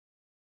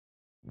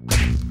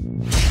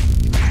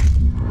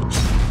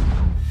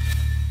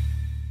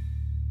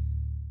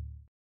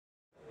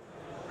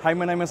Hi,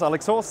 my name is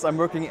Alex Horst. I'm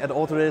working at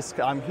Autodesk.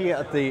 I'm here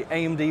at the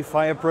AMD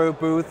FirePro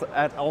booth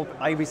at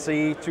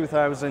IBC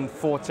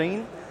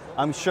 2014.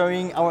 I'm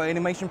showing our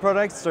animation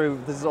products, so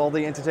this is all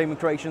the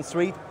Entertainment Creation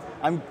Suite.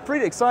 I'm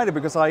pretty excited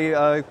because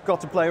I got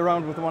to play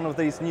around with one of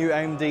these new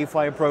AMD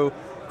FirePro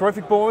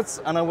graphic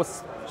boards, and I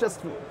was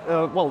just,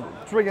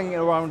 triggering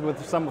around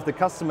with some of the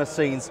customer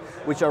scenes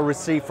which are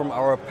received from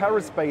our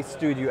Paris-based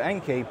studio,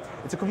 Anki.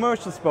 It's a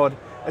commercial spot.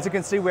 As you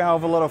can see, we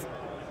have a lot of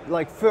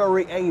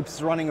furry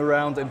apes running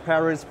around in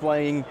Paris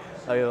playing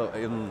a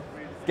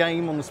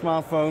game on the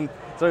smartphone.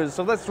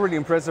 So that's really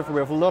impressive.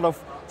 We have a lot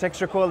of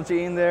texture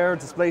quality in there,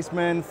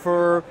 displacement,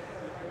 fur,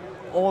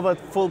 all that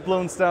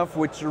full-blown stuff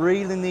which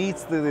really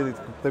needs the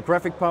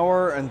graphic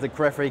power and the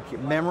graphic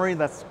memory.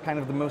 That's kind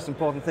of the most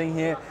important thing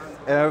here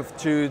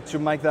to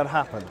make that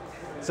happen.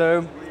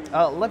 So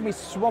let me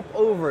swap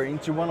over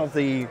into one of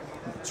the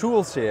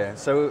tools here.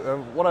 So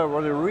what I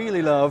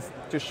really love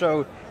to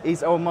show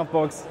is our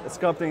Mapbox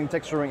sculpting and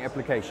texturing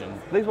application.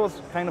 This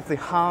was kind of the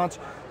heart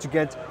to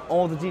get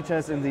all the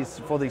details in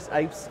for these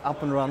apes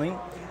up and running.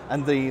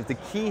 And the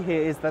key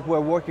here is that we're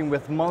working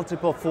with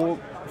multiple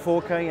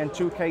 4K and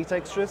 2K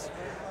textures.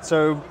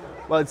 So,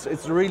 well,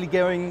 it's really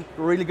going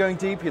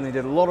deep. You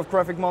needed a lot of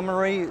graphic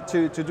memory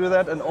to do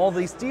that. And all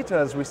these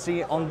details we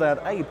see on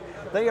that ape,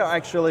 they are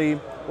actually,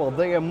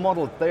 they are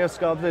modeled, they are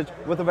sculpted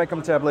with a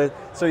Wacom tablet.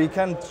 So you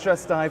can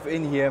just dive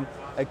in here,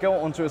 go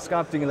onto a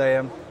sculpting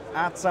layer,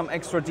 add some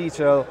extra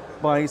detail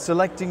by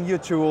selecting your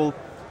tool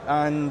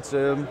and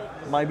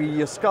maybe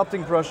your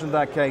sculpting brush in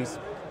that case.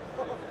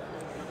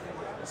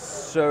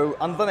 So,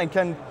 and then I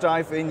can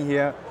dive in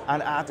here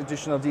and add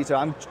additional detail.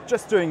 I'm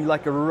just doing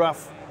like a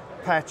rough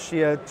patch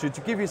here to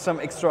give you some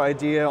extra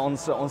idea on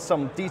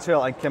some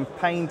detail I can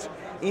paint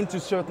into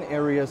certain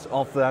areas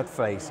of that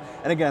face.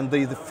 And again,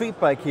 the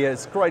feedback here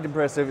is quite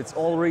impressive. It's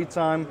all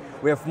real-time.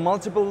 We have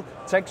multiple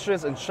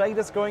textures and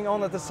shaders going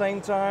on at the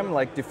same time,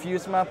 like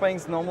diffuse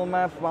mappings, normal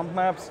maps, bump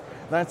maps.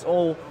 That's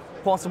all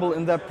possible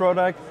in that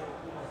product.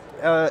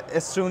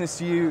 As soon as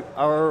you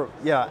are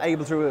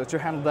able to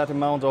handle that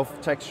amount of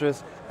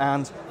textures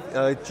and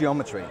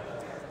geometry.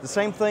 The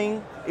same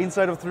thing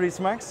inside of 3ds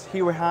Max.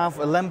 Here we have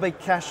Alembic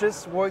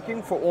caches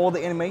working for all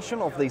the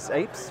animation of these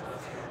apes.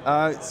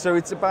 So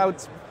it's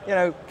about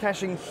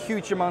caching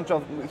huge amounts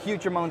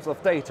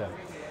of data.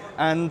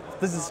 And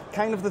this is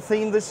kind of the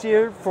theme this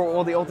year for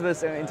all the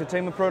Autodesk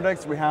Entertainment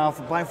products. We have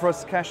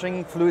Bifrost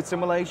caching, fluid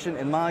simulation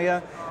in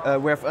Maya.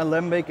 We have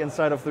Alembic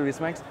inside of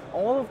 3ds Max.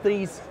 All of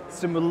these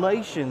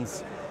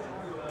simulations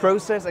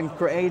process and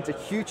create a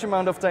huge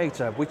amount of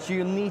data which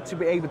you need to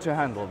be able to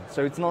handle.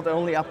 So it's not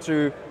only up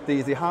to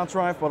the hard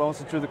drive, but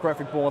also to the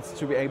graphic boards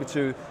to be able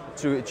to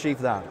achieve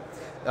that.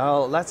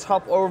 Let's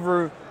hop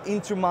over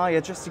into Maya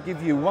just to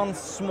give you one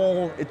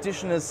small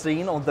additional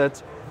scene on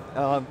that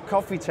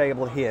coffee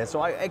table here.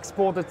 So I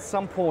exported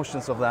some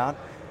portions of that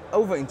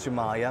over into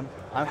Maya.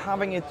 I'm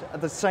having it at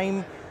the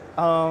same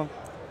on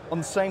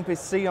the same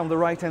PC on the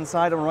right-hand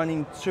side. I'm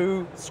running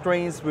two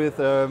screens with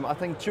I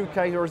think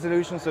 2K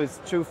resolution, so it's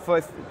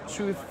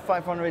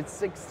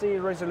 2560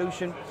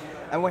 resolution,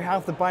 and we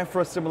have the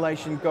Bifrost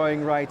simulation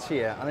going right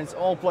here, and it's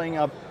all playing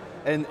up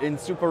in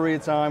super real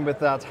time with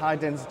that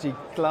high-density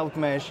cloud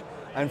mesh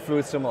and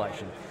fluid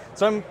simulation.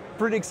 So I'm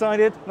pretty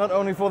excited, not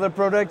only for the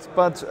product,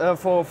 but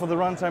for the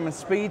runtime and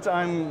speed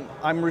I'm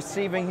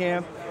receiving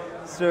here.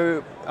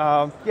 So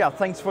yeah,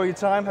 thanks for your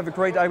time. Have a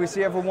great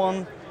IBC,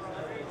 everyone.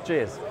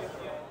 Cheers.